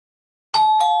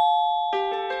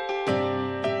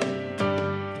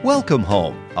Welcome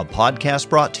Home, a podcast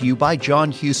brought to you by John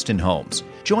Houston Homes.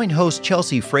 Join hosts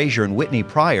Chelsea Frazier and Whitney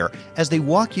Pryor as they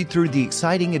walk you through the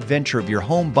exciting adventure of your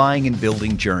home buying and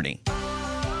building journey.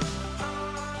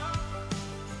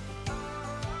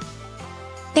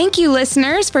 Thank you,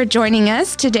 listeners, for joining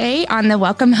us today on the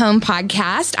Welcome Home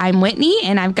podcast. I'm Whitney,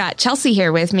 and I've got Chelsea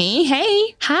here with me.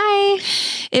 Hey. Hi.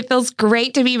 It feels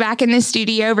great to be back in the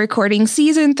studio recording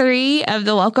season 3 of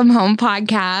the Welcome Home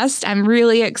podcast. I'm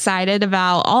really excited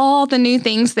about all the new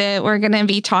things that we're going to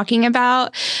be talking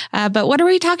about. But what are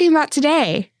we talking about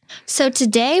today? So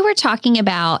today we're talking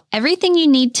about everything you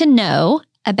need to know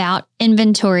about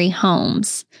inventory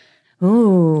homes.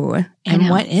 Ooh, and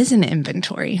what is an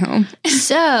inventory home?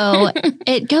 So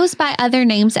it goes by other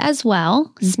names as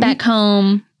well. Spec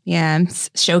home. Yeah,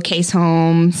 showcase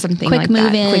home, something quick like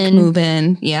move that. In. Quick move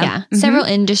in. Yeah. Several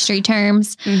industry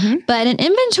terms. But an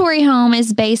inventory home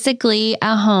is basically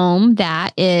a home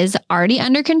that is already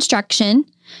under construction.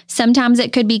 Sometimes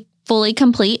it could be fully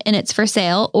complete and it's for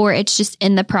sale, or it's just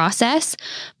in the process.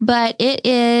 But it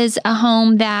is a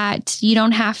home that you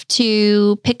don't have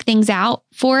to pick things out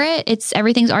for it.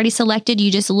 Everything's already selected.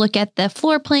 You just look at the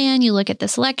floor plan, you look at the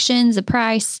selections, the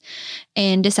price,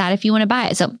 and decide if you want to buy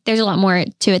it. So there's a lot more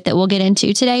to it that we'll get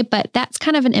into today, but that's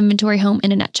kind of an inventory home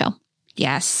in a nutshell.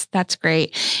 Yes, that's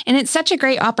great. And it's such a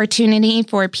great opportunity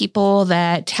for people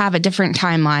that have a different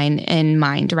timeline in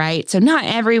mind, right? So not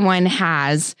everyone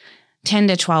has 10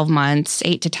 to 12 months,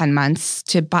 8 to 10 months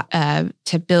to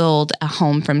build a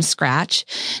home from scratch.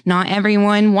 Not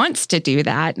everyone wants to do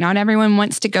that. Not everyone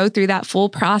wants to go through that full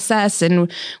process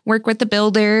and work with the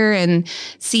builder and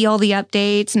see all the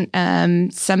updates.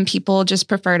 Some people just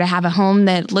prefer to have a home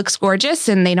that looks gorgeous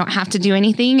and they don't have to do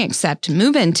anything except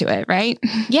move into it, right?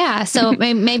 Yeah. So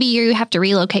maybe you have to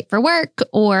relocate for work,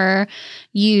 or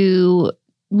you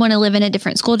want to live in a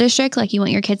different school district, like you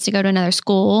want your kids to go to another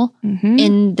school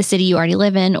in the city you already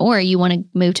live in, or you want to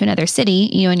move to another city,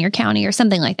 in your county or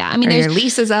something like that. I mean, there's your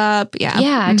lease is up. Yeah.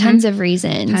 Yeah. Tons of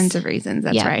reasons.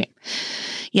 That's right.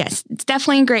 Yes, it's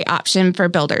definitely a great option for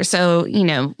builders. So,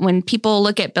 when people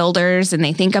look at builders and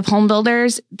they think of home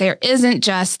builders, there isn't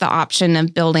just the option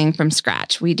of building from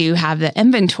scratch. We do have the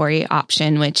inventory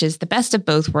option, which is the best of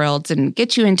both worlds and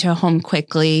gets you into a home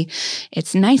quickly.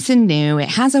 It's nice and new. It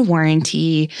has a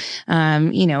warranty,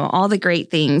 all the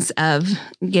great things of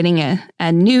getting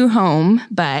a new home,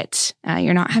 but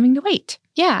you're not having to wait.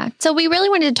 Yeah. So we really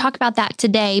wanted to talk about that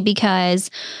today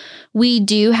because we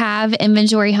do have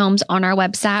inventory homes on our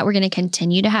website. We're going to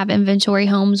continue to have inventory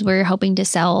homes. We're hoping to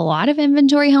sell a lot of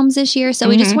inventory homes this year. So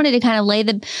we just wanted to kind of lay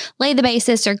the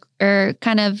basis or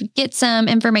kind of get some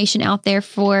information out there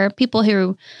for people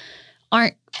who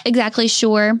aren't exactly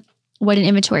sure what an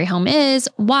inventory home is,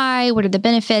 why, what are the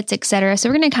benefits, et cetera. So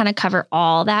we're going to kind of cover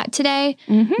all that today.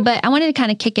 But I wanted to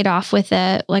kind of kick it off with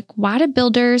why do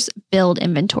builders build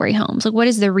inventory homes? What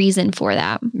is the reason for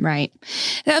that? Right.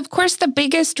 Of course, the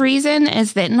biggest reason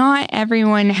is that not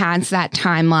everyone has that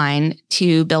timeline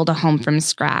to build a home from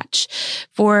scratch.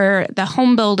 For the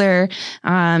home builder,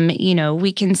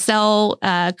 we can sell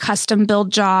custom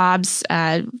build jobs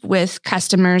with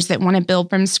customers that want to build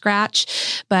from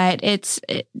scratch, but it's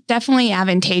definitely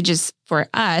advantageous for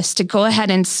us to go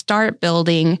ahead and start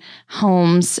building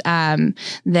homes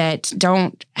that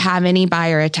don't have any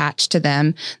buyer attached to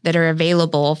them, that are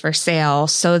available for sale,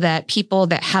 so that people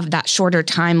that have that shorter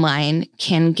timeline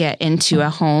can get into a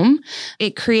home.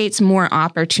 It creates more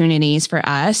opportunities for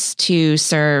us to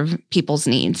serve people's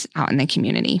needs out in the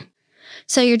community.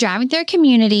 So you're driving through a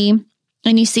community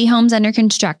and you see homes under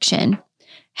construction.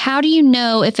 How do you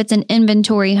know if it's an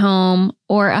inventory home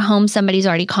or a home somebody's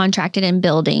already contracted and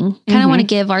building? Kind of want to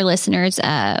give our listeners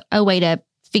a way to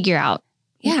figure out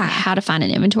how to find an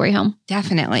inventory home.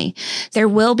 Definitely. There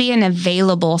will be an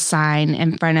available sign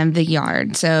in front of the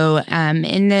yard. So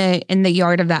in the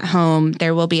yard of that home,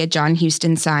 there will be a John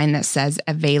Houston sign that says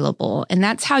available. And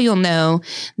that's how you'll know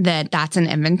that that's an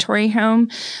inventory home.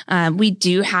 We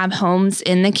do have homes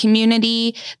in the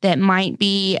community that might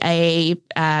be a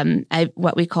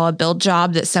what we call a build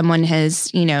job, that someone has,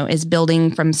 is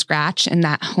building from scratch and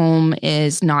that home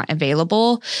is not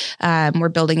available. We're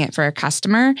building it for a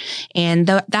customer,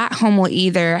 and that home will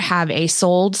either have a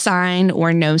sold sign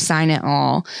or no sign at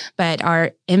all. But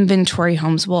our inventory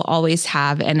homes will always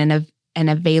have an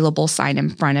available sign in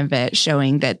front of it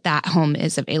showing that home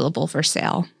is available for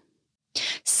sale.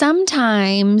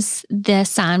 Sometimes the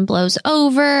sign blows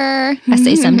over. I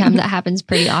say sometimes, that happens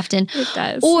pretty often. It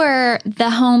does. Or the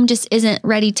home just isn't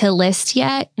ready to list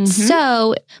yet.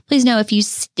 So please know if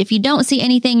you don't see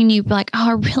anything and you're like, oh,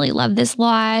 I really love this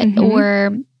lot,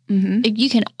 or you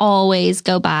can always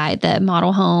go by the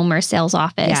model home or sales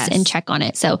office and check on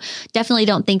it. So definitely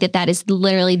don't think that is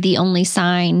literally the only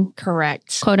sign,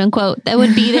 correct, quote unquote, that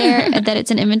would be there that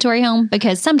it's an inventory home,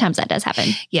 because sometimes that does happen.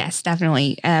 Yes,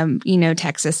 definitely.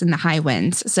 Texas and the high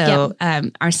winds. So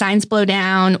our signs blow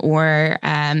down, or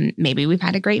maybe we've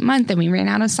had a great month and we ran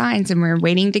out of signs and we're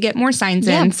waiting to get more signs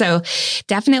in. So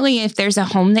definitely, if there's a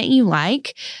home that you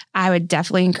like, I would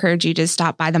definitely encourage you to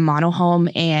stop by the model home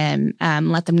and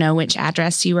let them know which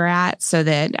address you were at, so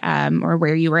that or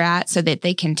where you were at, so that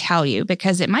they can tell you,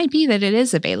 because it might be that it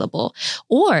is available,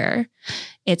 or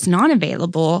it's not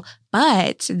available,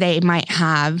 but they might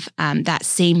have that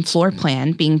same floor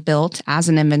plan being built as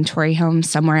an inventory home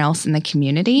somewhere else in the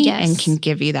community and can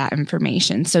give you that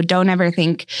information. So don't ever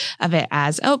think of it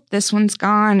as, oh, this one's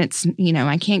gone. It's,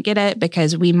 I can't get it,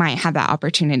 because we might have that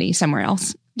opportunity somewhere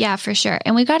else. Yeah, for sure.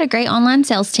 And we've got a great online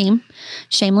sales team.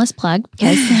 Shameless plug,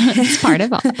 because it's part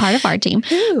of our team.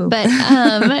 Ooh. But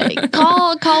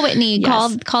call Whitney,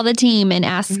 call the team and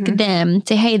ask them,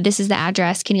 say, hey, this is the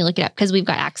address. Can you look it up? Because we've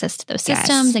got access to those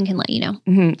systems and can let you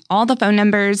know. All the phone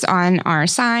numbers on our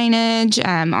signage,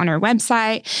 on our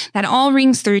website, that all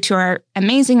rings through to our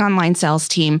amazing online sales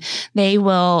team. They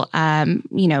will,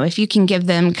 if you can give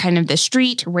them kind of the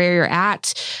street where you're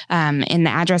at, and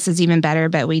the address is even better,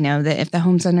 but we know that if the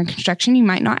home's under construction, you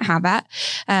might not have that.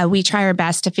 We try our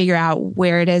best to figure out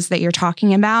where it is that you're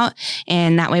talking about.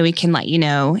 And that way we can let you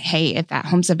know, hey, if that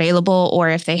home's available, or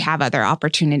if they have other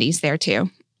opportunities there too.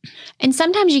 And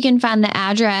sometimes you can find the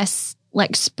address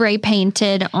like spray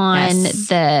painted on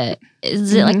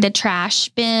is it like the trash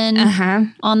bin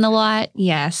on the lot?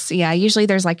 Yes. Yeah. Usually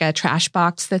there's like a trash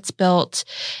box that's built,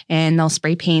 and they'll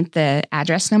spray paint the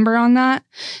address number on that.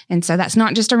 And so that's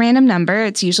not just a random number.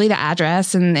 It's usually the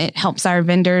address, and it helps our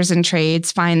vendors and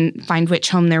trades find which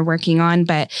home they're working on.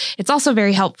 But it's also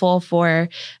very helpful for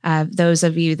those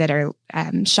of you that are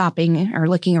shopping or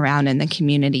looking around in the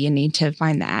community and need to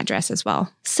find the address as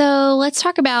well. So let's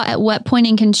talk about at what point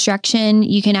in construction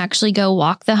you can actually go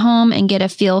walk the home and get a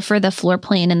feel for the floor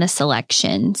plan and the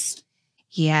selections.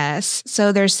 Yes.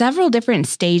 So there's several different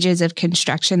stages of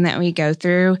construction that we go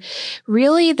through.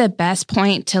 Really, the best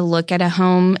point to look at a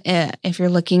home, if you're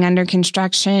looking under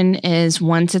construction, is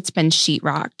once it's been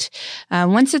sheetrocked.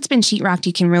 Once it's been sheetrocked,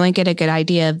 you can really get a good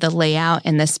idea of the layout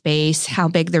and the space, how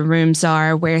big the rooms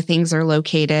are, where things are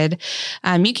located.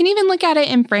 You can even look at it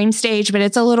in frame stage, but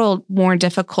it's a little more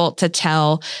difficult to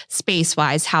tell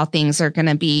space-wise how things are going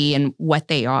to be and what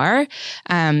they are.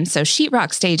 So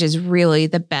sheetrock stage is really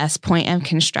the best point of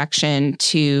construction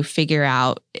to figure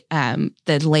out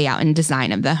the layout and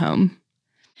design of the home.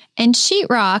 And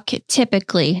sheetrock,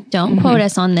 typically, don't quote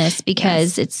us on this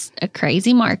because it's a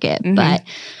crazy market, but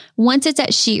once it's at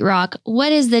sheetrock,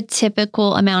 what is the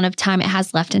typical amount of time it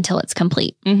has left until it's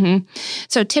complete?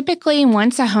 So typically,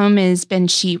 once a home has been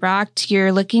sheetrocked,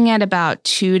 you're looking at about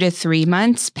 2 to 3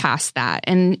 months past that.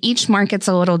 And each market's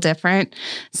a little different.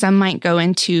 Some might go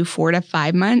into 4 to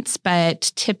 5 months,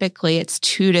 but typically it's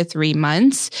 2 to 3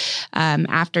 months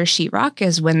after sheetrock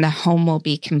is when the home will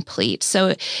be complete.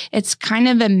 So it's kind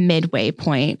of a midway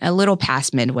point, a little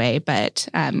past midway, but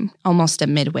almost a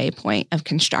midway point of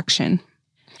construction.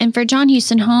 And for John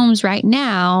Houston Homes right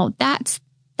now, that's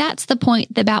the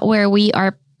point about where we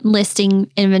are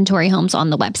listing inventory homes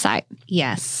on the website.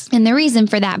 Yes. And the reason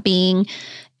for that being,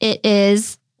 it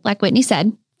is, like Whitney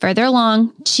said, further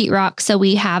along sheetrock. So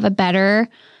we have a better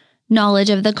knowledge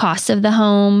of the cost of the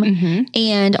home.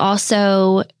 And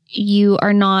also you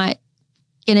are not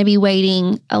going to be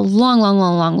waiting a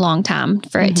long time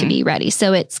for it to be ready.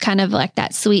 So it's kind of like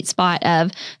that sweet spot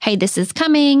of, hey, this is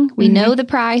coming. We know the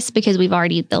price because we've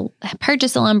already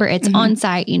purchased the lumber. It's on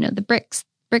site, the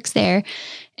bricks there.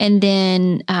 And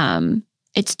then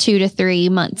it's 2 to 3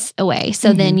 months away.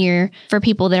 So then for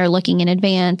people that are looking in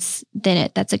advance,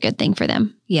 then that's a good thing for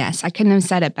them. Yes, I couldn't have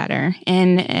said it better.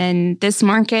 And this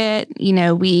market,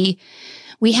 we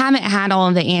haven't had all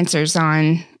of the answers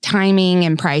on timing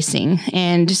and pricing.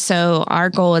 And so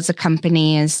our goal as a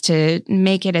company is to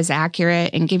make it as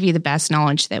accurate and give you the best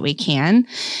knowledge that we can.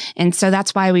 And so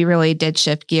that's why we really did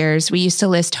shift gears. We used to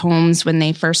list homes when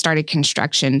they first started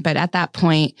construction, but at that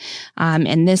point,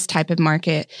 in this type of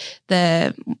market,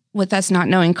 with us not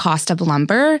knowing cost of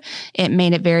lumber, it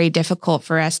made it very difficult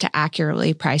for us to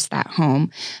accurately price that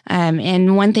home.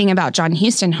 And one thing about John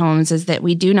Houston Homes is that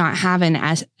we do not have an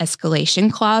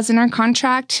escalation clause in our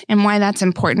contract. And why that's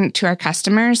important to our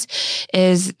customers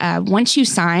is once you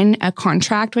sign a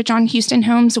contract with John Houston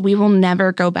Homes, we will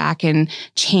never go back and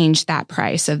change that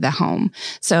price of the home.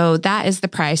 So that is the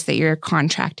price that you're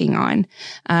contracting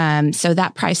on. So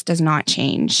that price does not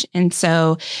change. And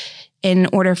so in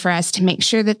order for us to make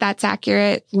sure that that's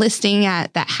accurate, listing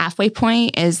at that halfway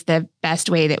point is the best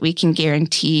way that we can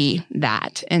guarantee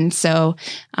that. And so,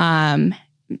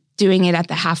 doing it at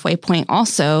the halfway point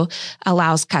also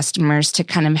allows customers to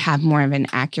kind of have more of an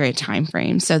accurate time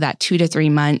frame. So that 2 to 3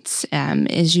 months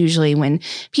is usually when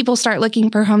people start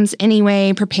looking for homes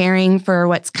anyway, preparing for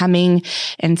what's coming.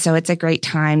 And so it's a great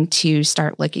time to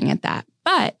start looking at that.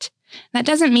 But that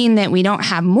doesn't mean that we don't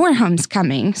have more homes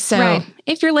coming. So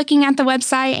if you're looking at the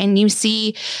website and you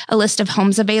see a list of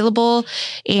homes available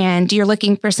and you're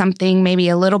looking for something maybe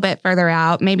a little bit further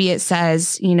out, maybe it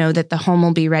says, that the home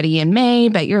will be ready in May,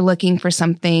 but you're looking for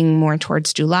something more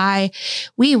towards July,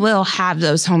 we will have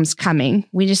those homes coming.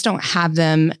 We just don't have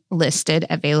them listed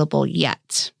available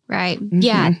yet. Right. Mm-hmm.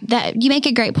 Yeah. That you make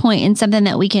a great point, and something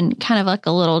that we can kind of like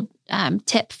a little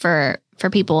tip for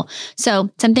people.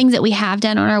 So some things that we have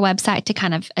done on our website to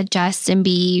kind of adjust and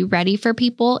be ready for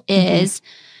people is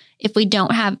if we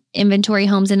don't have inventory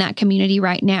homes in that community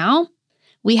right now,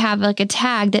 we have like a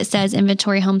tag that says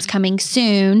inventory homes coming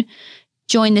soon.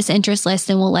 Join this interest list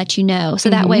and we'll let you know. So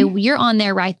that way you're on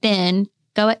there right then.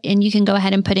 Go and you can go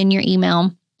ahead and put in your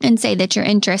email and say that you're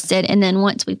interested. And then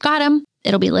once we've got them,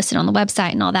 it'll be listed on the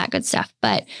website and all that good stuff.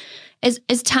 But as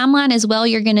timeline as well,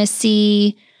 you're going to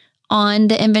see on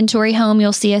the inventory home,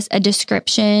 you'll see a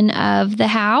description of the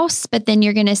house, but then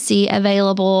you're going to see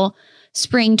available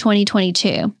spring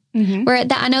 2022. Where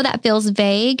I know that feels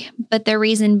vague, but the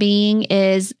reason being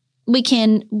is we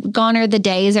can garner the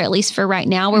days, or at least for right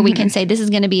now, where we can say this is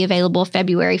going to be available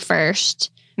February 1st.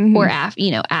 Or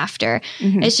after.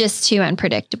 It's just too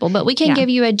unpredictable. But we can give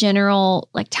you a general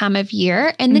like time of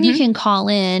year, and then you can call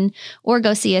in or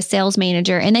go see a sales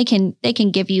manager, and they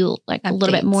can give you like a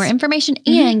little bit more information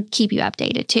and keep you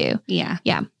updated too. Yeah.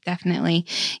 Definitely.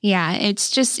 Yeah. It's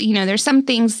just, there's some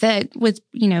things that with,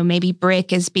 maybe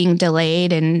brick is being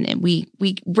delayed, and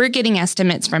we're getting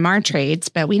estimates from our trades,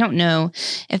 but we don't know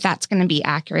if that's going to be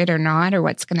accurate or not, or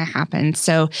what's going to happen.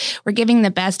 So we're giving the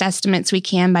best estimates we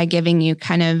can by giving you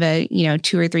kind of a,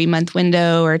 2 or 3 month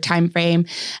window or time frame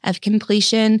of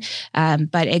completion.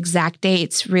 But exact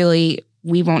dates, really,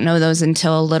 we won't know those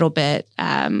until a little bit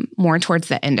more towards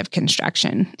the end of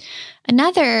construction.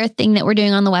 Another thing that we're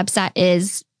doing on the website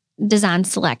is design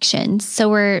selections. So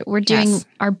we're doing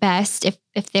our best,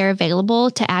 if they're available,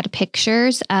 to add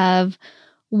pictures of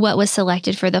what was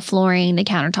selected for the flooring, the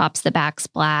countertops, the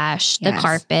backsplash, the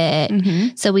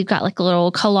carpet. So we've got like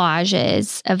little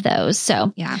collages of those.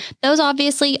 So those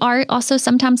obviously are also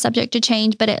sometimes subject to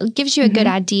change, but it gives you a good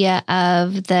idea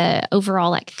of the overall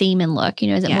like theme and look.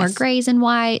 Is it more grays and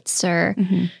whites, or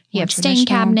you have stained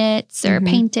cabinets or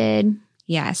painted?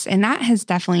 Yes. And that has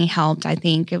definitely helped. I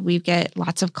think we get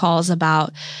lots of calls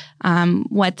about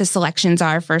what the selections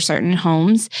are for certain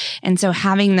homes. And so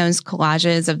having those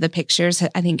collages of the pictures,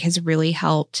 I think, has really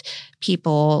helped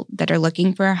people that are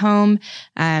looking for a home,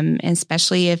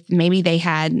 especially if maybe they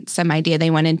had some idea they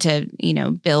wanted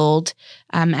to, build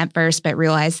at first, but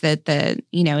realized that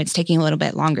it's taking a little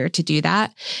bit longer to do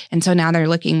that. And so now they're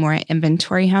looking more at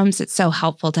inventory homes. It's so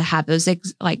helpful to have those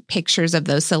pictures of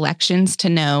those selections to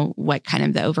know what kind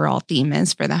of the overall theme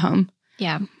is for the home.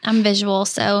 Yeah, I'm visual,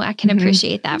 so I can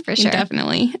appreciate that for sure.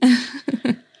 Definitely.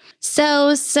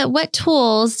 So what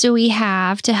tools do we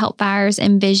have to help buyers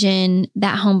envision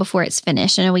that home before it's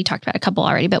finished? I know we talked about a couple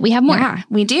already, but we have more. Yeah,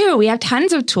 we do. We have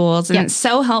tons of tools, and it's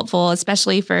so helpful,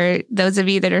 especially for those of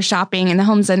you that are shopping and the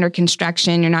home's under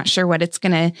construction. You're not sure what it's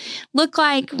going to look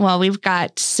like. Well, we've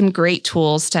got some great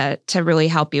tools to really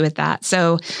help you with that.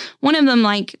 So one of them,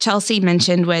 like Chelsea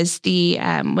mentioned, was the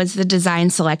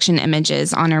design selection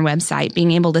images on our website,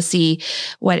 being able to see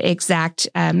what exact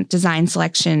design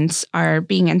selections are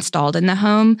being installed in the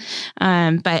home.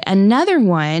 But another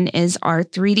one is our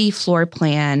 3D floor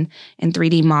plan and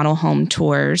 3D model home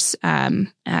tours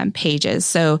pages.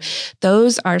 So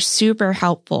those are super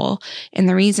helpful. And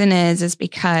the reason is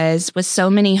because with so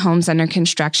many homes under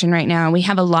construction right now, we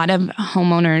have a lot of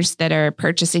homeowners that are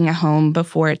purchasing a home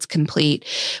before it's complete.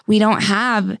 We don't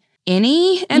have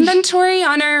any inventory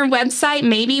on our website,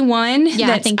 maybe one that's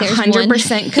I think there's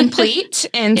 100% complete.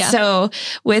 And so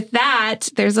with that,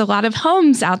 there's a lot of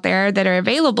homes out there that are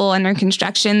available under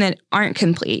construction that aren't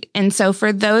complete. And so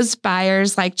for those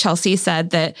buyers, like Chelsea said,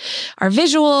 that are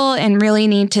visual and really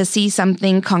need to see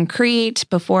something concrete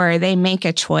before they make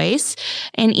a choice.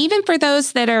 And even for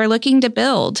those that are looking to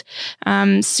build,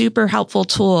 super helpful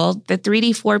tool. The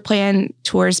 3D floor plan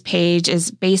tours page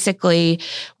is basically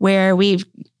where we've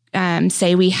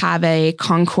say we have a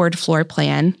Concord floor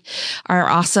plan, our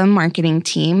awesome marketing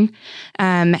team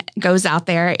goes out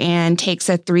there and takes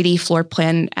a 3D floor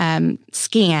plan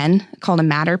scan called a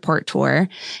Matterport tour,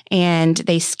 and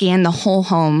they scan the whole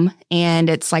home, and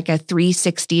it's like a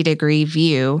 360-degree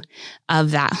view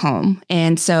of that home.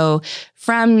 And so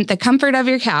from the comfort of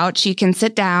your couch, you can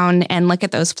sit down and look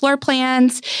at those floor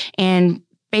plans and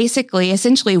basically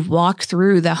essentially walk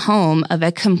through the home of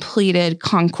a completed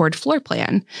Concord floor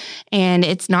plan. And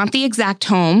it's not the exact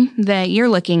home that you're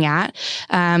looking at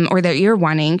or that you're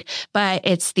wanting, but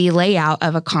it's the layout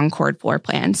of a Concord floor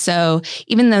plan. So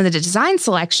even though the design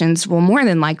selections will more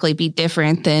than likely be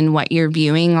different than what you're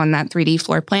viewing on that 3D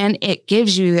floor plan, it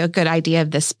gives you a good idea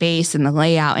of the space and the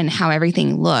layout and how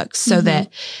everything looks, so that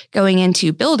going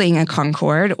into building a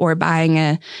Concord or buying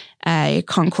a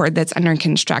Concord that's under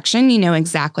construction, you know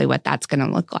exactly what that's going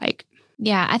to look like.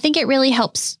 Yeah, I think it really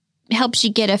helps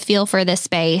you get a feel for the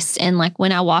space. And like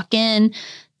when I walk in,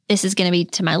 this is going to be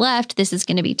to my left, this is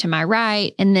going to be to my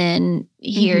right, and then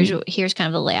here's kind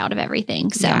of the layout of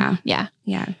everything. So yeah.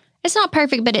 It's not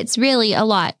perfect, but it's really a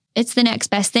lot. It's the next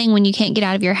best thing when you can't get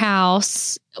out of your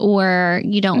house, or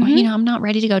you don't, I'm not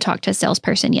ready to go talk to a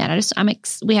salesperson yet.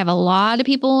 We have a lot of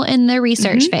people in the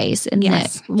research phase, and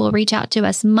that will reach out to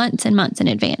us months and months in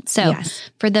advance. So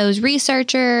for those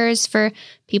researchers, for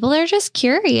people that are just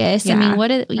curious, I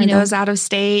mean, those out of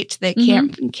state that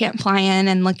can't fly in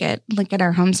and look at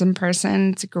our homes in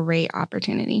person, it's a great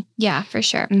opportunity. Yeah, for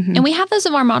sure. And we have those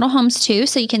of our model homes too,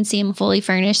 so you can see them fully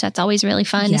furnished. That's always really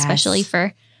fun, especially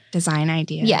for design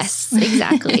ideas. Yes,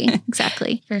 exactly.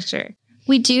 Exactly. For sure.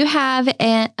 We do have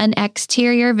an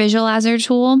exterior visualizer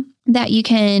tool that you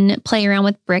can play around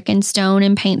with brick and stone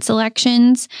and paint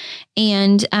selections.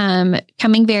 And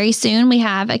coming very soon, we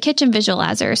have a kitchen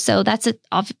visualizer. So that's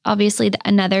obviously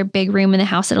another big room in the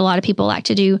house that a lot of people like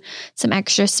to do some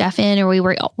extra stuff in, or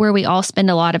where we all spend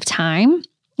a lot of time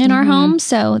in our home.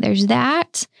 So there's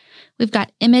that. We've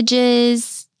got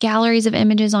galleries of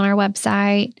images on our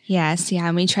website. Yes. Yeah.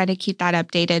 And we try to keep that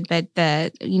updated,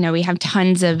 but we have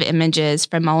tons of images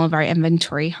from all of our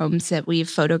inventory homes that we've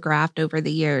photographed over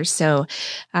the years. So,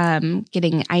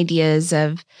 getting ideas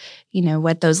of,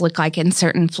 what those look like in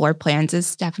certain floor plans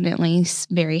is definitely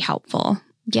very helpful.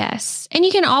 Yes. And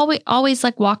you can always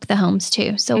like walk the homes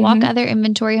too. So walk other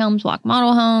inventory homes, walk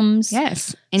model homes.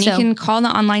 Yes. And you can call the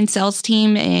online sales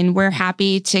team, and we're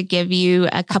happy to give you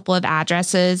a couple of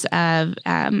addresses of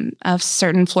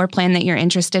certain floor plan that you're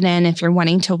interested in if you're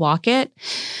wanting to walk it.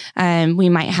 We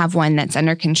might have one that's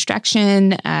under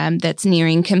construction, that's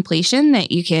nearing completion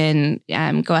that you can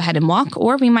go ahead and walk,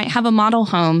 or we might have a model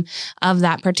home of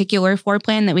that particular floor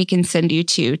plan that we can send you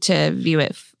to view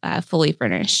it fully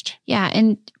furnished. Yeah.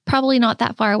 And probably not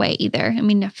that far away either. I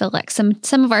mean, I feel like some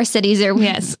of our cities are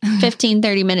 15,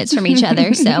 30 minutes from each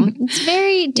other. So it's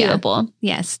very doable.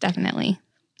 Yeah. Yes, definitely.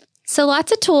 So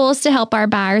lots of tools to help our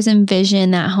buyers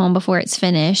envision that home before it's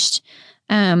finished.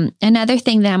 Another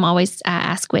thing that I'm always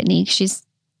ask Whitney, she's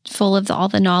full of all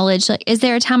the knowledge. Like, is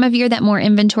there a time of year that more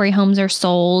inventory homes are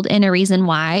sold, and a reason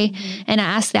why? And I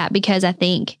ask that because I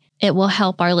think it will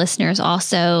help our listeners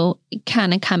also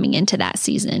kind of coming into that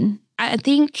season. I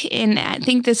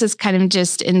think this is kind of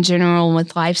just in general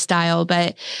with lifestyle,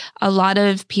 but a lot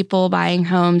of people buying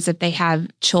homes, if they have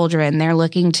children, they're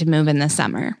looking to move in the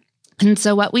summer. And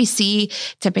so what we see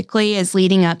typically is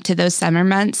leading up to those summer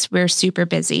months, we're super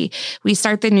busy. We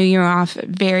start the new year off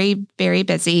very, very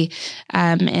busy.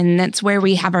 And that's where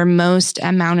we have our most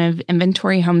amount of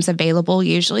inventory homes available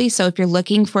usually. So if you're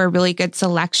looking for a really good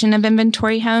selection of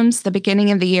inventory homes, the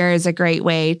beginning of the year is a great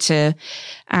way to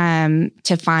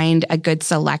find a good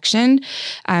selection.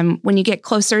 When you get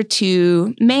closer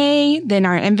to May, then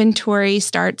our inventory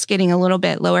starts getting a little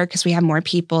bit lower because we have more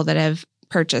people that have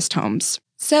purchased homes.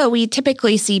 So we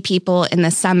typically see people in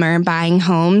the summer buying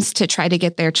homes to try to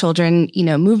get their children,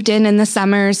 moved in the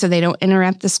summer so they don't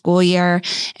interrupt the school year.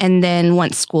 And then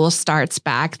once school starts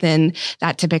back, then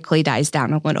that typically dies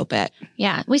down a little bit.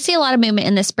 Yeah. We see a lot of movement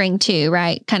in the spring too,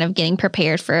 right? Kind of getting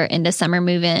prepared for into summer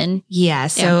move in. Yeah.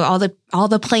 So all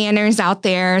the planners out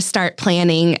there start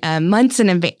planning months in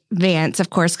advance, of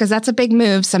course, because that's a big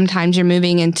move. Sometimes you're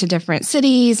moving into different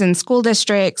cities and school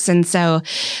districts. And so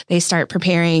they start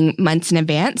preparing months in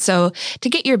advance. So to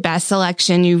get your best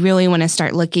selection, you really want to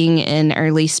start looking in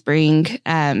early spring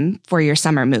for your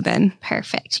summer move-in.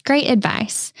 Perfect. Great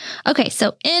advice. Okay.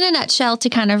 So in a nutshell, to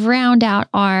kind of round out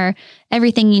our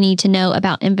everything you need to know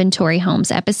about inventory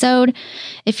homes episode,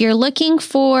 if you're looking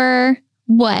for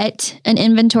what an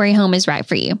inventory home is right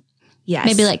for you. Yes.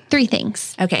 Maybe like 3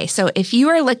 things. Okay, so if you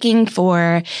are looking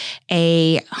for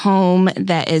a home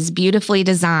that is beautifully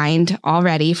designed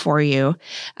already for you,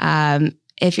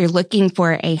 if you're looking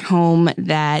for a home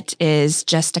that is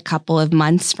just a couple of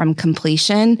months from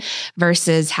completion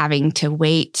versus having to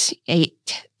wait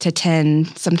 8 to 10,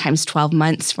 sometimes 12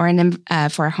 months for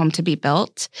a home to be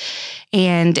built,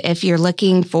 and if you're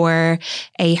looking for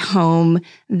a home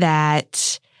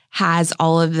that has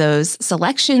all of those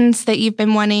selections that you've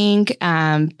been wanting,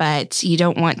 but you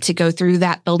don't want to go through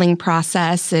that building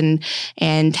process and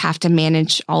have to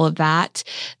manage all of that,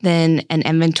 then an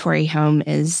inventory home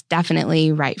is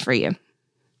definitely right for you.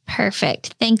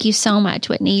 Perfect. Thank you so much,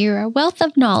 Whitney. You're a wealth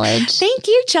of knowledge. Thank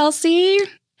you, Chelsea.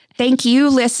 Thank you,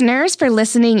 listeners, for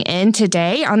listening in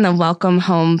today on the Welcome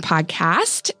Home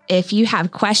podcast. If you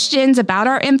have questions about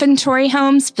our inventory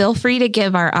homes, feel free to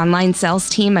give our online sales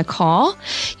team a call.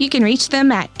 You can reach them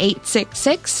at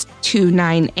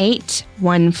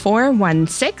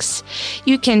 866-298-1416.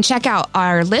 You can check out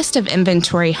our list of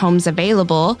inventory homes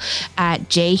available at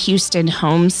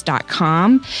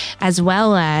jhoustonhomes.com, as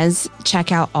well as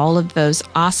check out all of those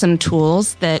awesome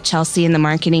tools that Chelsea and the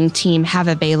marketing team have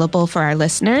available for our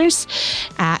listeners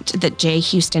at the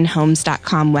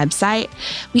jhoustonhomes.com website.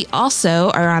 We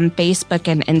also are on Facebook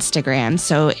and Instagram.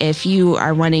 So if you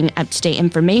are wanting up-to-date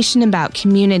information about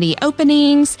community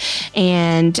openings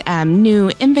and new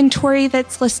inventory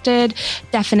that's listed,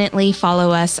 definitely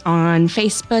follow us on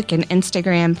Facebook and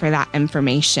Instagram for that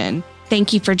information.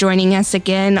 Thank you for joining us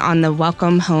again on the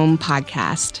Welcome Home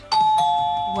podcast.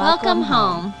 Welcome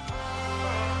home.